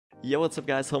Yo, what's up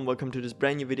guys, welcome to this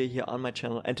brand new video here on my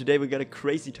channel, and today we got a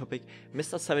crazy topic.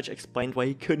 MrSavage explained why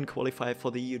he couldn't qualify for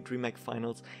the EU Dreamhack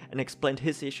finals and explained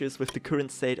his issues with the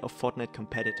current state of Fortnite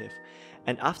competitive.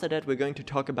 And after that we're going to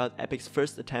talk about Epic's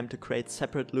first attempt to create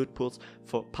separate loot pools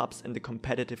for pubs in the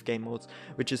competitive game modes,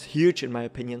 which is huge in my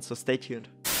opinion, so stay tuned.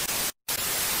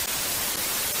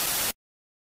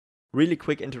 Really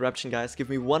quick interruption guys, give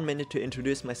me 1 minute to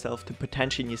introduce myself to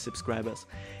potential new subscribers.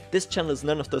 This channel is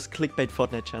none of those clickbait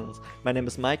Fortnite channels. My name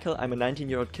is Michael, I'm a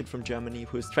 19-year-old kid from Germany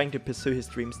who is trying to pursue his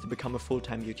dreams to become a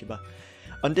full-time YouTuber.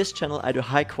 On this channel I do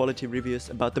high quality reviews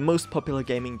about the most popular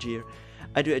gaming gear.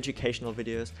 I do educational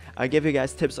videos, I give you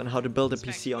guys tips on how to build a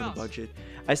PC on a budget.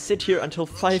 I sit here until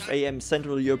 5 AM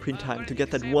Central European time to get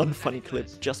that one funny clip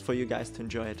just for you guys to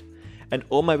enjoy it. And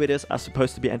all my videos are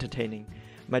supposed to be entertaining.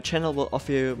 My channel will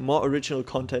offer you more original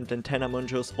content than Tana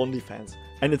Monjo's OnlyFans,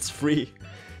 and it's free.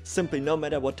 Simply, no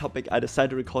matter what topic I decide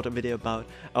to record a video about,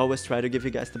 I always try to give you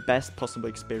guys the best possible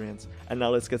experience. And now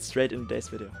let's get straight into today's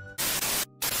video.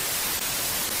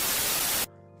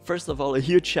 First of all, a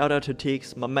huge shout out to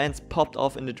Teeks. My man's popped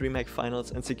off in the Dreamhack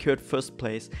finals and secured first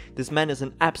place. This man is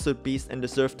an absolute beast and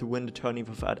deserved to win the tourney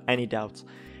without any doubts.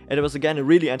 And it was again a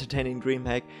really entertaining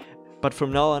Dreamhack. But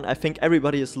from now on, I think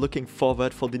everybody is looking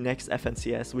forward for the next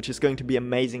FNCS, which is going to be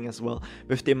amazing as well,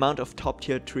 with the amount of top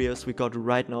tier trios we got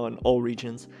right now in all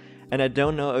regions. And I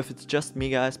don't know if it's just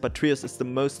me guys, but trios is the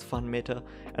most fun meta.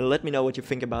 And let me know what you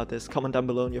think about this, comment down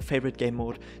below in your favorite game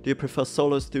mode. Do you prefer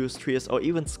solos, duos, trios or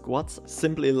even squads?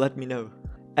 Simply let me know.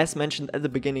 As mentioned at the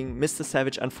beginning,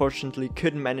 MrSavage unfortunately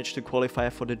couldn't manage to qualify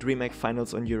for the Dreamhack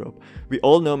finals on Europe. We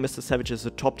all know MrSavage is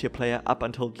a top tier player up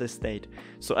until this date,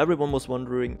 so everyone was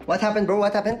wondering what happened bro,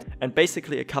 what happened? And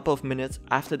basically a couple of minutes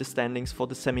after the standings for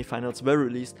the semi-finals were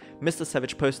released,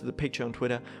 MrSavage posted a picture on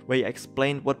Twitter where he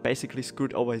explained what basically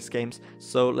screwed over his games,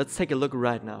 so let's take a look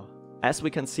right now. As we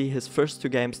can see, his first two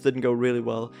games didn't go really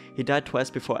well. He died twice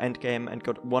before endgame and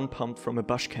got one pumped from a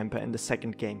bush camper in the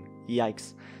second game.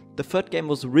 Yikes. The third game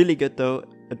was really good though,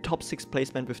 a top 6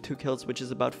 placement with 2 kills, which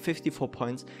is about 54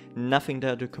 points, nothing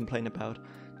there to complain about.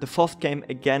 The fourth game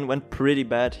again went pretty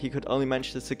bad, he could only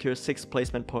manage to secure 6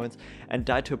 placement points and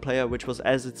died to a player which was,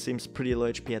 as it seems, pretty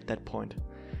low HP at that point.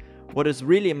 What is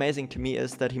really amazing to me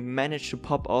is that he managed to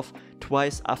pop off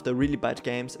twice after really bad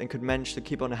games and could manage to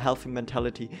keep on a healthy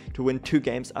mentality to win 2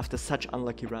 games after such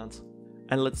unlucky rounds.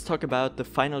 And let's talk about the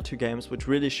final 2 games, which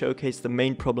really showcase the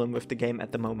main problem with the game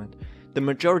at the moment. The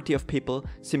majority of people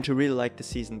seem to really like the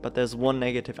season, but there's one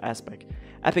negative aspect.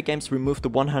 Epic Games removed the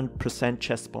 100%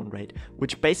 chest spawn rate,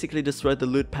 which basically destroyed the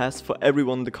loot pass for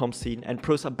everyone in the comp scene, and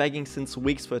pros are begging since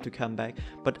weeks for it to come back,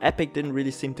 but Epic didn't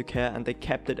really seem to care and they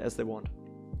kept it as they want.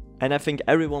 And I think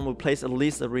everyone who plays at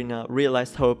least Arena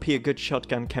realized how OP a good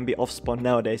shotgun can be off spawn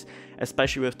nowadays,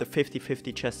 especially with the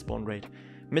 50-50 chest spawn rate.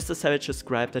 MrSavage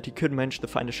described that he could manage to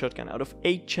find a shotgun out of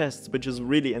 8 chests, which is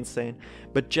really insane,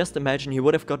 but just imagine he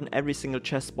would have gotten every single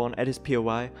chest spawn at his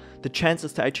POI, the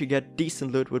chances to actually get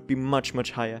decent loot would be much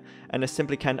higher, and I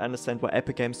simply can't understand why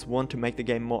Epic Games want to make the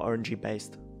game more RNG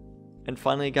based. And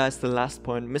finally guys, the last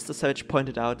point, MrSavage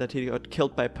pointed out that he got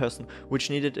killed by a person which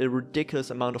needed a ridiculous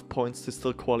amount of points to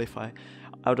still qualify.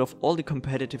 Out of all the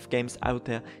competitive games out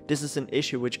there, this is an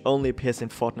issue which only appears in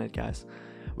Fortnite guys.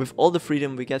 With all the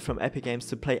freedom we get from Epic Games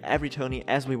to play every tourney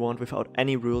as we want without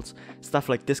any rules, stuff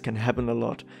like this can happen a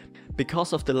lot.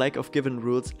 Because of the lack of given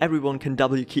rules, everyone can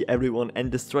W key everyone and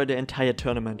destroy the entire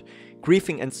tournament.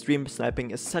 Griefing and stream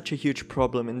sniping is such a huge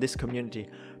problem in this community.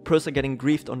 Pros are getting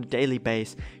griefed on a daily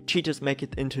basis, cheaters make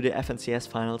it into the FNCS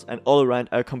finals, and all around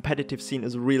our competitive scene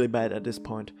is really bad at this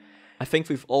point. I think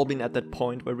we've all been at that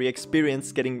point where we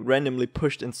experienced getting randomly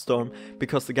pushed in Storm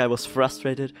because the guy was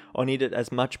frustrated or needed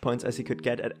as much points as he could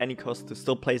get at any cost to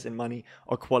still place in money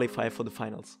or qualify for the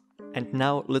finals. And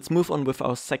now let's move on with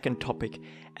our second topic.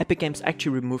 Epic Games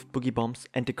actually removed boogie bombs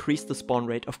and decreased the spawn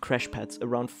rate of crash pads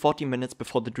around 40 minutes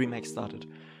before the Dreamhack started.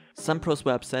 Some pros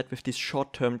were upset with these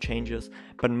short-term changes,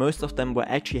 but most of them were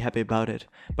actually happy about it.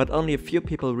 But only a few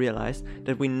people realized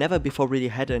that we never before really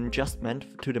had an adjustment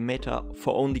to the meta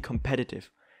for only competitive.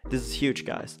 This is huge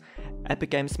guys.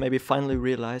 Epic Games maybe finally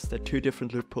realized that 2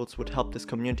 different loot pools would help this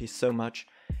community so much.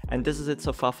 And this is it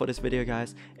so far for this video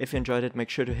guys. If you enjoyed it, make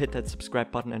sure to hit that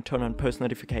subscribe button and turn on post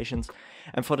notifications.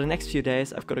 And for the next few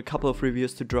days I've got a couple of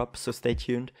reviews to drop, so stay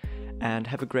tuned. And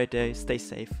have a great day, stay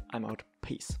safe, I'm out,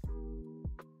 peace.